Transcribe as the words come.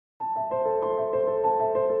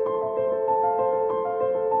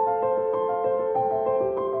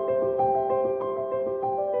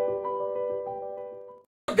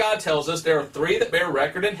God tells us there are three that bear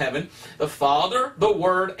record in heaven: the Father, the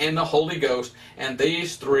Word, and the Holy Ghost, and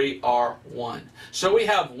these three are one. So we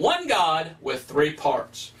have one God with three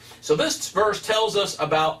parts. So this verse tells us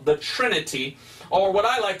about the Trinity, or what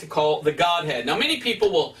I like to call the Godhead. Now many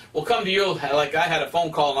people will come to you, like I had a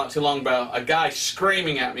phone call not too long ago, a guy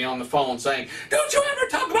screaming at me on the phone saying, "Don't you ever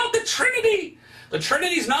talk about the Trinity! The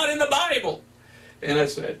Trinity's not in the Bible." And I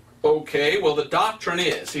said, okay, well the doctrine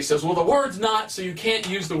is. He says, well the Word's not, so you can't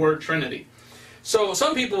use the word Trinity. So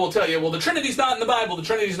some people will tell you, well the Trinity's not in the Bible, the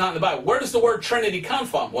Trinity's not in the Bible. Where does the word Trinity come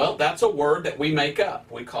from? Well, that's a word that we make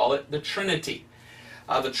up. We call it the Trinity.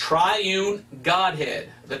 The Triune Godhead.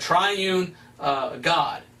 The Triune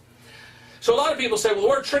God. So a lot of people say, well the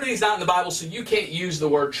word Trinity is not in the Bible, so you can't use the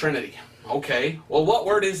word Trinity. Okay, well what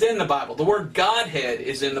word is in the Bible? The word Godhead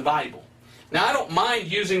is in the Bible. Now I don't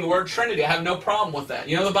mind using the word Trinity. I have no problem with that.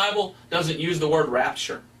 You know, the Bible doesn't use the word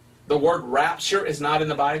rapture. The word rapture is not in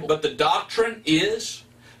the Bible, but the doctrine is.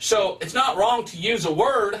 So it's not wrong to use a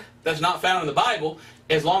word that's not found in the Bible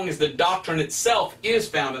as long as the doctrine itself is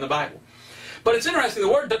found in the Bible. But it's interesting,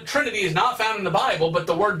 the word Trinity is not found in the Bible, but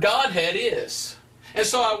the word Godhead is. And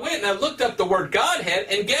so I went and I looked up the word Godhead,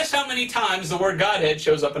 and guess how many times the word Godhead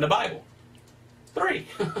shows up in the Bible? 3.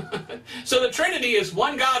 So the Trinity is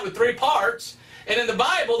one God with three parts, and in the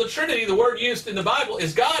Bible, the Trinity, the word used in the Bible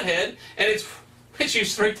is Godhead, and it's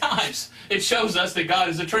used 3 times. It shows us that God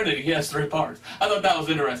is a Trinity. He has 3 parts. I thought that was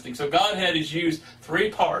interesting. So Godhead is used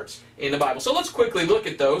 3 parts in the Bible. So let's quickly look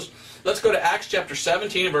at those. Let's go to Acts chapter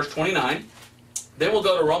 17 and verse 29. Then we'll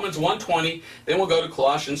go to Romans 1:20. Then we'll go to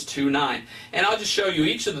Colossians 2:9. And I'll just show you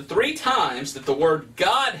each of the 3 times that the word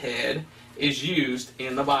Godhead is used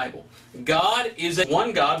in the Bible. God is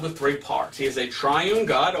one God with 3 parts. He is a triune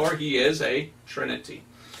God, or He is a Trinity.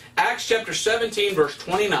 Acts chapter 17, verse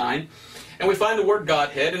 29, and we find the word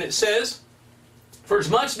Godhead, and it says, "For as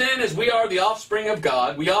much then as we are the offspring of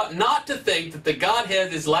God, we ought not to think that the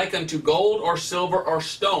Godhead is like unto gold or silver or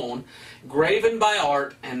stone, graven by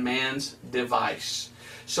art and man's device."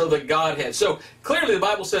 So the Godhead. So clearly the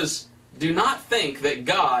Bible says, do not think that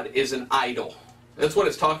God is an idol. That's what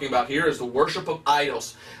it's talking about here, is the worship of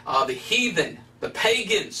idols. The heathen, the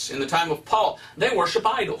pagans in the time of Paul, they worship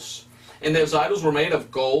idols. And those idols were made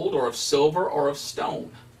of gold or of silver or of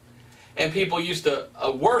stone. And people used to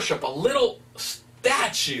worship a little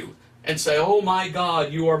statue and say, "Oh my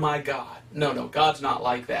God, you are my God." No, no, God's not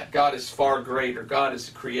like that. God is far greater. God is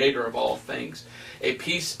the creator of all things. A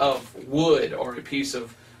piece of wood or a piece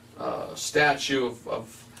of statue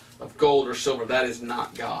of gold or silver, that is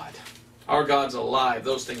not God. Our God's alive.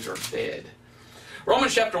 Those things are dead.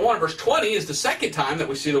 Romans chapter 1 verse 20 is the second time that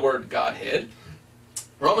we see the word Godhead.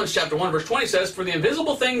 Romans chapter 1 verse 20 says, "For the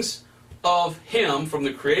invisible things of Him from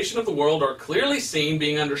the creation of the world are clearly seen,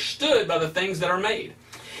 being understood by the things that are made,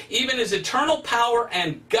 even His eternal power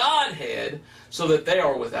and Godhead, so that they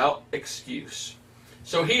are without excuse."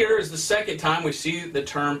 So here is the second time we see the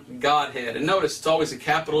term Godhead. And notice it's always a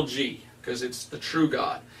capital G, because it's the true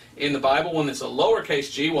God. In the Bible, when it's a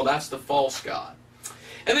lowercase g, well, that's the false God.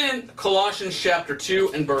 And then Colossians chapter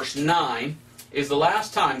 2 and verse 9 is the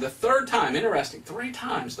last time, the third time, interesting, 3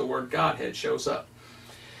 times the word Godhead shows up.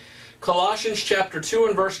 Colossians chapter 2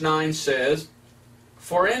 and verse 9 says,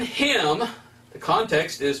 "For in Him," the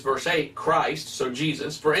context is verse 8, Christ, so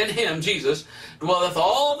Jesus, "For in Him," Jesus, "dwelleth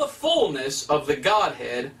all the fullness of the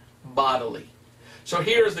Godhead bodily." So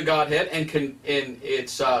here's the Godhead, and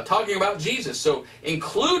it's talking about Jesus. So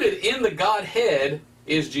included in the Godhead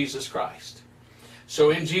is Jesus Christ.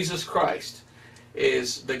 So in Jesus Christ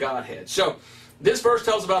is the Godhead. So this verse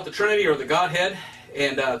tells about the Trinity, or the Godhead,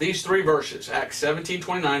 and these 3 verses, Acts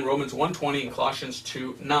 17:29, Romans 1:20, and Colossians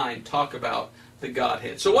 2:9, talk about the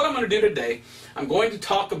Godhead. So what I'm going to do today, I'm going to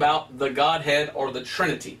talk about the Godhead, or the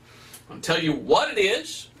Trinity. I'm going to tell you what it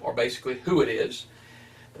is, or basically who it is.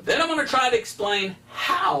 But then I'm going to try to explain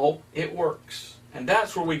how it works. And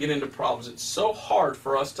that's where we get into problems. It's so hard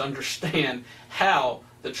for us to understand how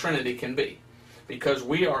the Trinity can be, because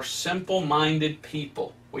we are simple-minded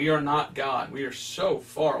people. We are not God. We are so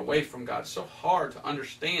far away from God. It's so hard to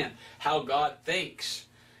understand how God thinks.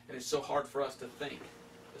 And it's so hard for us to think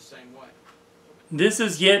the same way. This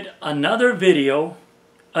is yet another video,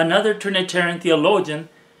 another Trinitarian theologian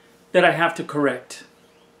that I have to correct.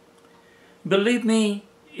 Believe me,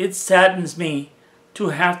 it saddens me to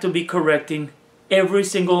have to be correcting every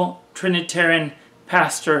single Trinitarian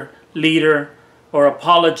pastor, leader, or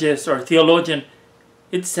apologist, or theologian.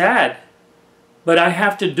 It's sad, but I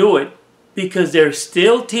have to do it because they're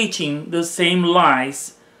still teaching the same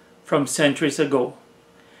lies from centuries ago.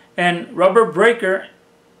 And Robert Breaker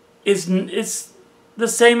is the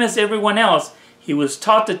same as everyone else. He was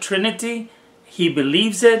taught the Trinity. He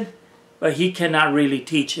believes it, but he cannot really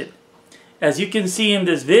teach it. As you can see in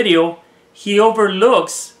this video, he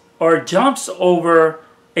overlooks or jumps over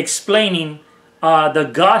explaining the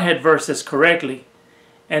Godhead verses correctly.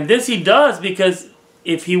 And this he does because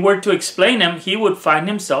if he were to explain them, he would find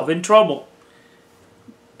himself in trouble.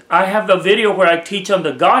 I have a video where I teach on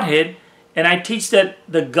the Godhead, and I teach that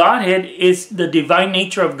the Godhead is the divine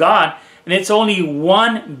nature of God, and it's only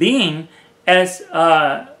one being, as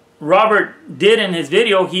Robert did in his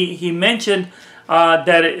video. He mentioned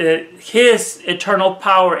that his eternal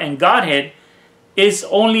power and Godhead is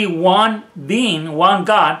only one being, one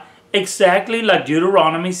God, exactly like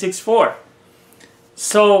Deuteronomy 6:4.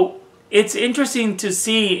 So it's interesting to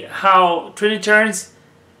see how Trinitarians,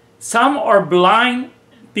 some are blind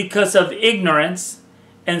because of ignorance,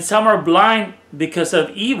 and some are blind because of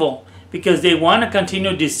evil, because they want to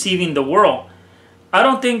continue deceiving the world. I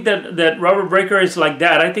don't think that Robert Breaker is like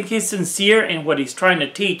that. I think he's sincere in what he's trying to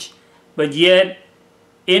teach, but yet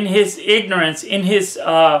in his ignorance, in his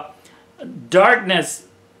darkness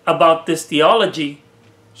about this theology,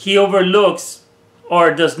 he overlooks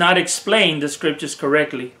or does not explain the scriptures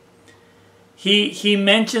correctly. He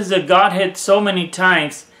mentions the Godhead so many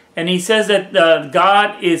times, and he says that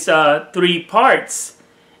God is 3 parts,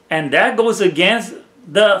 and that goes against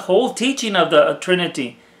the whole teaching of the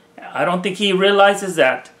Trinity. I don't think he realizes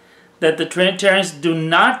that the Trinitarians do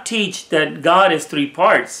not teach that God is 3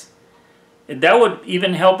 parts. That would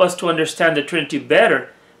even help us to understand the Trinity better.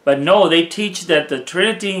 But no, they teach that the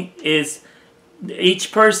Trinity is,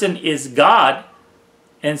 each person is God,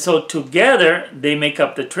 and so together they make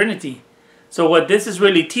up the Trinity. So what this is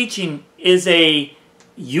really teaching is a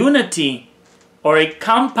unity or a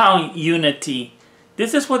compound unity.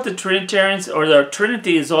 This is what the Trinitarians or the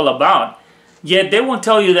Trinity is all about. Yet they won't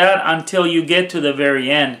tell you that until you get to the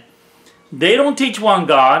very end. They don't teach one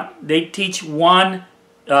God. They teach one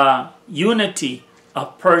unity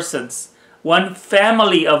of persons, one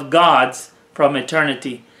family of gods from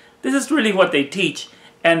eternity. This is really what they teach.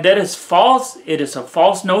 And that is false. It is a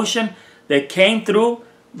false notion that came through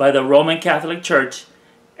by the Roman Catholic Church.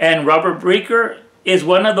 And Robert Breaker is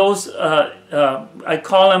one of those, I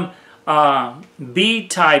call them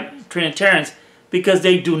B-type Trinitarians, because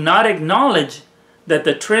they do not acknowledge that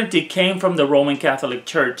the Trinity came from the Roman Catholic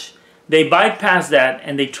Church. They bypass that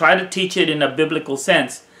and they try to teach it in a biblical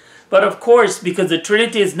sense. But of course, because the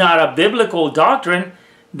Trinity is not a biblical doctrine,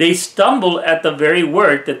 they stumble at the very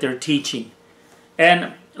word that they're teaching.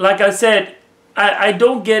 And like I said, I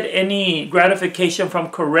don't get any gratification from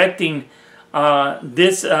correcting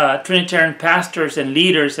this Trinitarian pastors and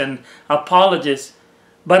leaders and apologists,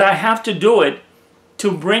 but I have to do it to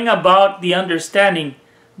bring about the understanding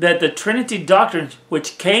that the Trinity doctrine,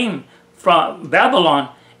 which came from Babylon,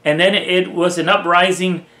 and then it was an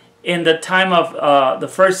uprising in the time of the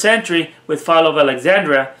 1st century with Philo of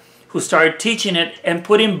Alexandria, who started teaching it and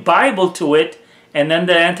putting Bible to it, and then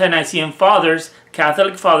the Ante-Nicene Fathers,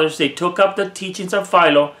 Catholic Fathers, they took up the teachings of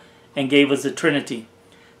Philo and gave us the Trinity.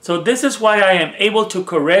 So this is why I am able to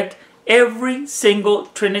correct every single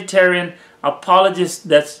Trinitarian apologist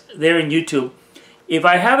that's there in YouTube. If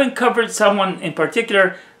I haven't covered someone in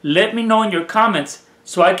particular, let me know in your comments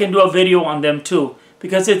so I can do a video on them too.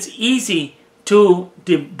 Because it's easy to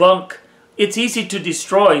debunk, it's easy to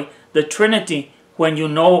destroy the Trinity when you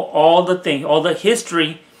know all the things, all the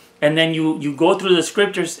history, and then you go through the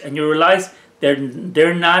scriptures and you realize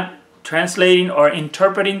they're not translating or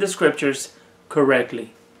interpreting the scriptures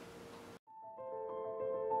correctly.